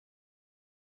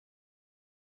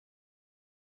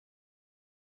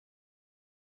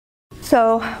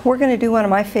So we're going to do one of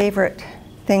my favorite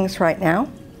things right now,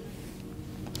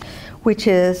 which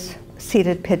is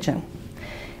seated pigeon.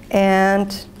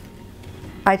 And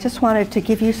I just wanted to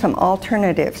give you some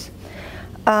alternatives.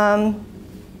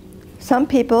 Some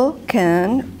people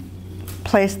can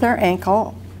place their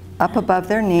ankle up above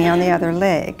their knee on the other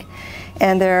leg,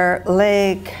 and their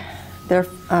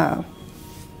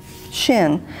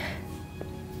shin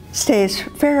stays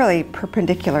fairly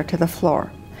perpendicular to the floor.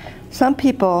 Some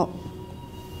people,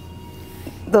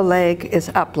 the leg is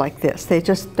up like this. They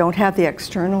just don't have the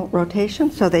external rotation,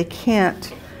 so they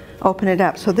can't open it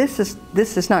up. So this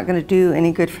is not going to do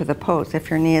any good for the pose if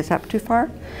your knee is up too far.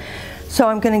 So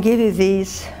I'm going to give you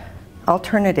these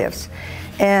alternatives.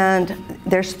 And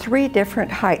there's 3 different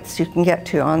heights you can get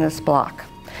to on this block.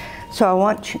 So I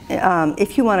want you,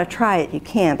 if you want to try it, you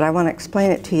can, but I want to explain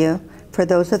it to you for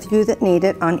those of you that need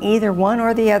it on either one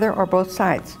or the other or both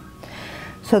sides.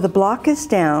 So the block is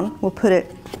down. We'll put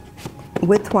it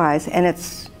widthwise, and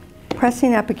it's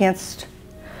pressing up against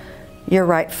your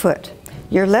right foot.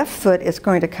 Your left foot is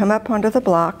going to come up onto the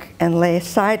block and lay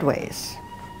sideways.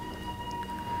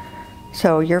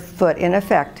 So your foot, in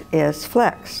effect, is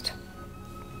flexed.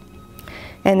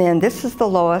 And then this is the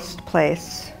lowest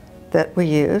place that we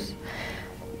use.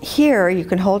 Here you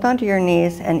can hold onto your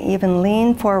knees and even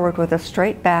lean forward with a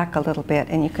straight back a little bit,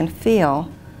 and you can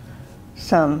feel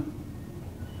some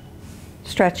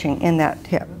stretching in that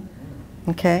hip.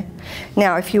 Okay?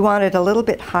 Now if you want it a little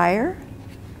bit higher,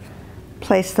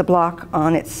 place the block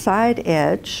on its side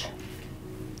edge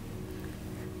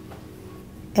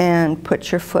and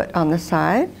put your foot on the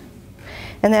side,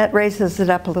 and that raises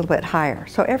it up a little bit higher.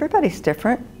 So everybody's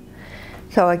different.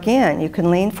 So again, you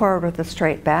can lean forward with a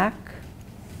straight back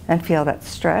and feel that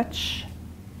stretch.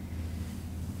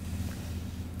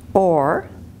 Or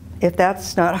if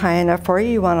that's not high enough for you,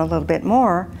 you want a little bit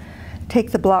more,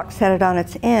 take the block, set it on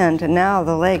its end, and now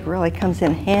the leg really comes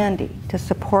in handy to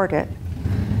support it.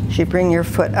 You bring your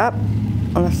foot up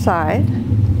on the side,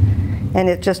 and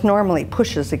it just normally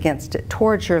pushes against it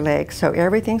towards your leg, so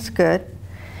everything's good.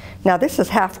 Now this is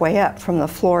halfway up from the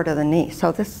floor to the knee,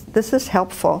 so this is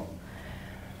helpful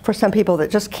for some people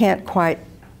that just can't quite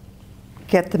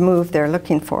get the move they're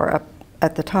looking for up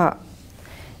at the top.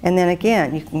 And then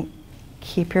again, you can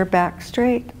keep your back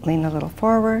straight, lean a little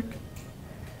forward,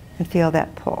 and feel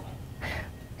that pull.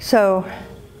 So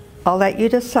I'll let you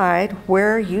decide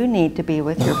where you need to be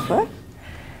with your foot.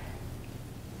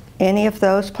 Any of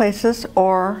those places,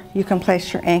 or you can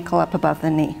place your ankle up above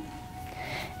the knee.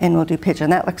 And we'll do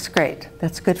pigeon. That looks great.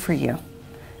 That's good for you.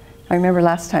 I remember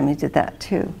last time you did that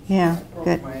too. Yeah,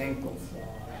 good.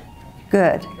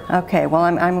 Good. Okay, well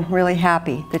I'm really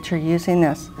happy that you're using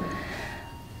this.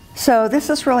 So this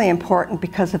is really important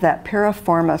because of that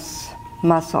piriformis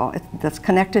muscle that's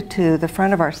connected to the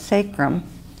front of our sacrum.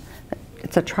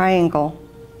 It's a triangle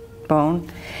bone.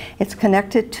 It's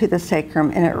connected to the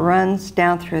sacrum, and it runs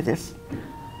down through this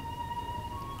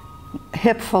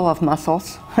hip full of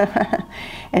muscles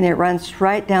and it runs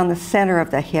right down the center of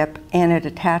the hip, and it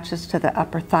attaches to the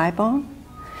upper thigh bone.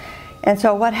 And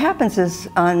so what happens is,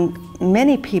 on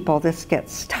many people this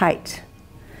gets tight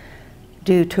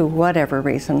due to whatever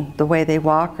reason, the way they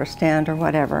walk or stand or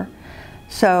whatever.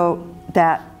 So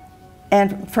that,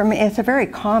 and for me it's a very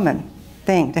common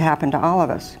thing to happen to all of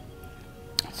us.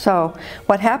 So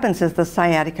what happens is the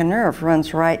sciatica nerve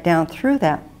runs right down through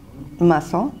that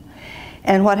muscle,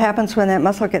 and what happens when that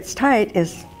muscle gets tight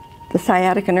is the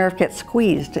sciatica nerve gets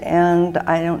squeezed. And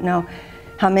I don't know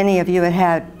how many of you have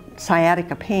had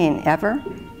sciatica pain ever?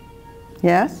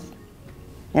 Yes?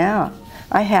 Yeah,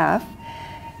 I have.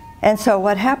 And so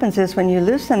what happens is, when you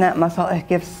loosen that muscle, it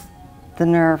gives the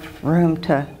nerve room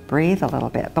to breathe a little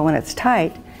bit. But when it's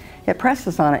tight, it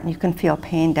presses on it, and you can feel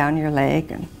pain down your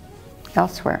leg and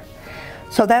elsewhere.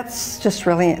 So that's just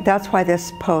really, that's why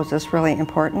this pose is really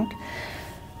important.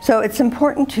 So it's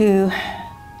important to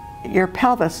your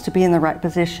pelvis to be in the right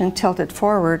position, tilted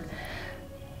forward.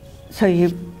 So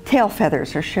tail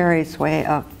feathers are Sherry's way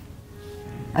of,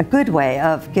 a good way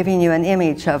of giving you an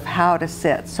image of how to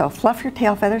sit. So fluff your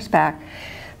tail feathers back,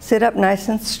 sit up nice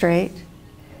and straight.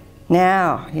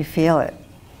 Now you feel it,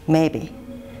 maybe.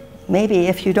 Maybe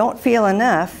if you don't feel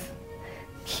enough,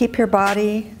 keep your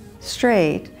body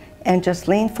straight and just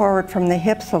lean forward from the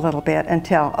hips a little bit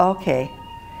until, okay,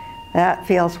 that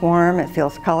feels warm, it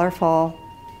feels colorful,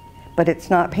 but it's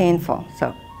not painful.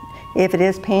 So if it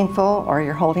is painful, or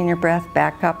you're holding your breath,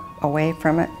 back up away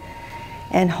from it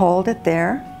and hold it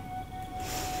there.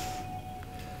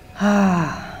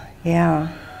 Yeah.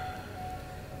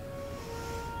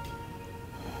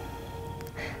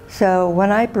 So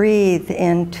when I breathe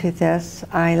into this,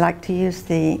 I like to use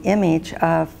the image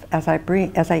of, as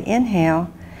I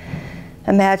inhale,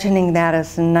 imagining that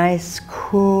as a nice,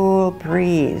 cool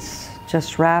breeze,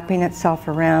 just wrapping itself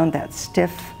around that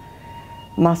stiff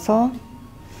muscle.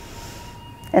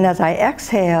 And as I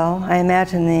exhale, I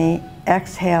imagine the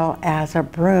exhale as a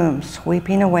broom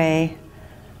sweeping away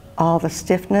all the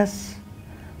stiffness,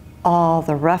 all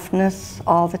the roughness,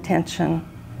 all the tension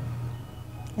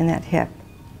in that hip.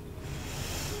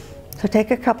 So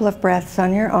take a couple of breaths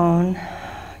on your own,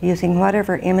 using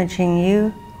whatever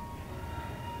imaging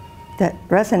that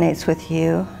resonates with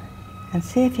you, and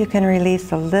see if you can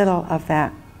release a little of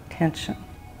that tension.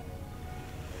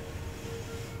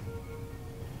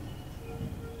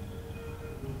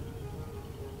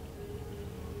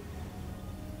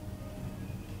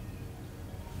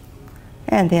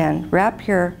 And then wrap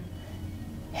your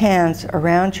hands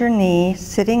around your knee,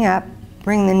 sitting up.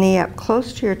 Bring the knee up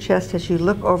close to your chest as you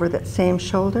look over that same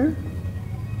shoulder.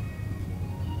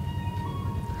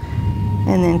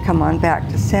 And then come on back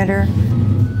to center.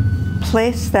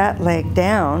 Place that leg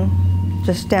down,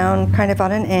 just down kind of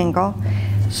on an angle.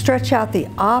 Stretch out the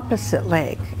opposite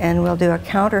leg, and we'll do a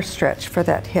counter stretch for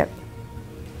that hip.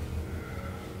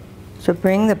 So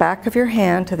bring the back of your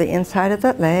hand to the inside of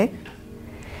that leg.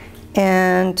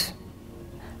 And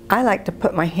I like to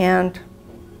put my hand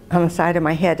on the side of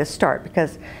my head to start,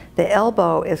 because the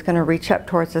elbow is going to reach up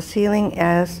towards the ceiling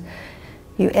as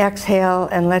you exhale,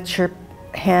 and let your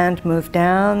hand move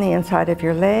down the inside of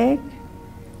your leg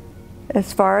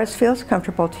as far as feels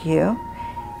comfortable to you.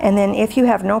 And then if you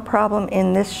have no problem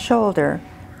in this shoulder,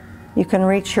 you can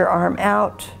reach your arm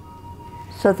out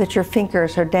so that your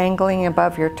fingers are dangling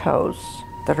above your toes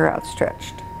that are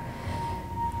outstretched.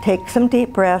 Take some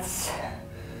deep breaths.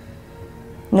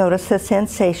 Notice the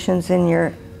sensations in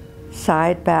your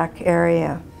side back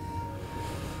area.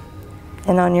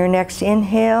 And on your next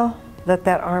inhale, let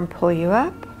that arm pull you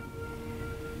up.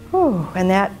 Ooh, and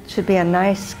that should be a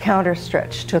nice counter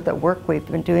stretch to the work we've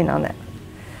been doing on that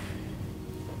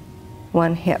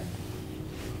one hip.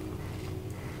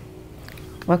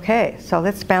 Okay, so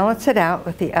let's balance it out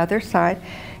with the other side.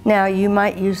 Now you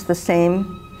might use the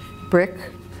same brick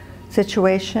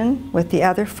situation with the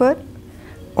other foot,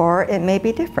 or it may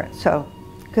be different. So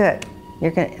good.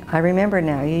 I remember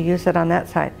now, you use it on that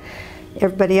side.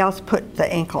 Everybody else put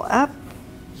the ankle up,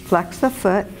 flex the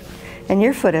foot, and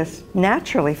your foot is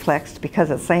naturally flexed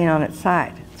because it's laying on its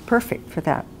side. It's perfect for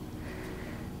that.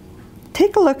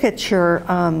 Take a look at your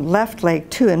left leg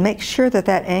too, and make sure that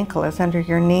that ankle is under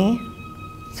your knee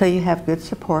so you have good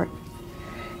support.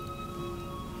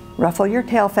 Ruffle your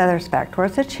tail feathers back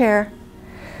towards the chair.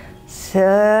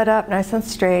 Sit up nice and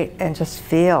straight and just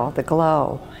feel the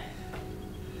glow.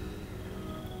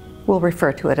 We'll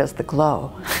refer to it as the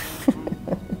glow.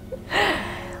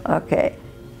 Okay.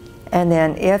 And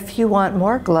then if you want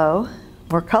more glow,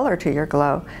 more color to your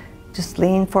glow, just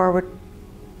lean forward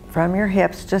from your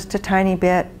hips just a tiny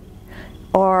bit.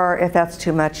 Or if that's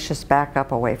too much, just back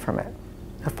up away from it.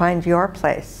 So find your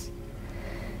place.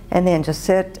 And then just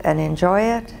sit and enjoy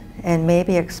it, and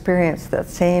maybe experience that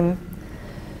same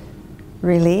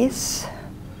release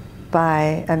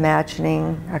by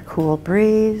imagining a cool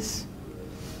breeze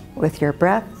with your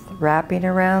breath wrapping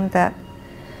around that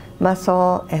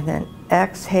muscle, and then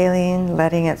exhaling,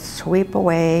 letting it sweep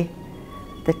away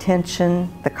the tension,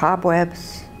 the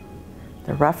cobwebs,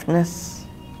 the roughness.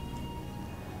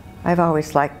 I've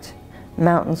always liked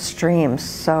mountain streams,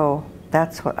 so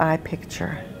that's what I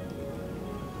picture.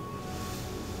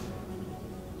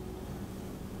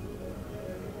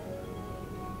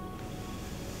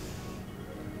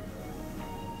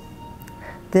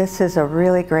 This is a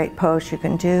really great pose you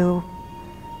can do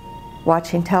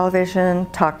watching television,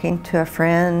 talking to a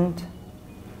friend,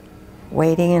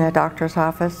 waiting in a doctor's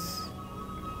office.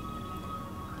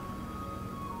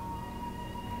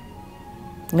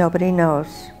 Nobody knows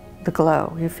the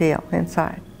glow you feel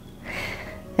inside.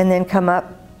 And then come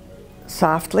up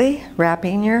softly,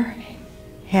 wrapping your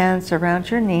hands around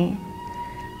your knee,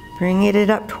 bringing it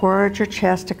up towards your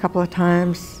chest a couple of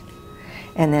times,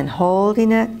 and then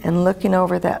holding it and looking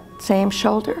over that same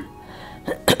shoulder.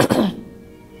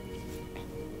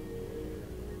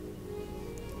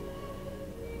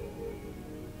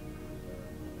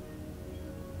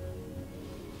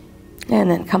 And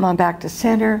then come on back to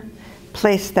center.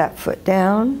 Place that foot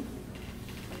down.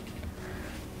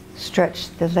 Stretch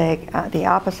the leg, the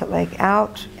opposite leg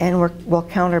out, and we'll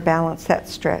counterbalance that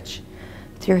stretch.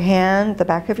 With your hand, the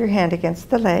back of your hand against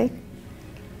the leg.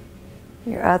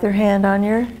 Your other hand on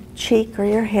your cheek or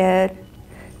your head.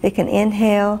 You can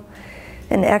inhale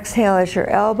And exhale as your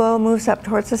elbow moves up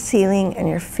towards the ceiling and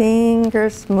your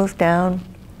fingers move down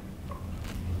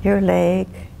your leg.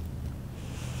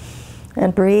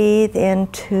 And breathe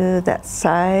into that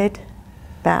side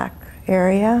back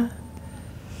area.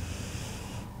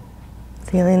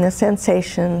 Feeling the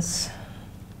sensations.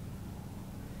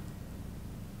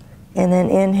 And then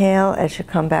inhale as you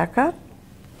come back up.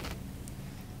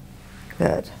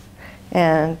 Good.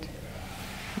 And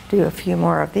do a few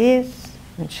more of these.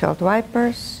 Windshield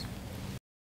wipers.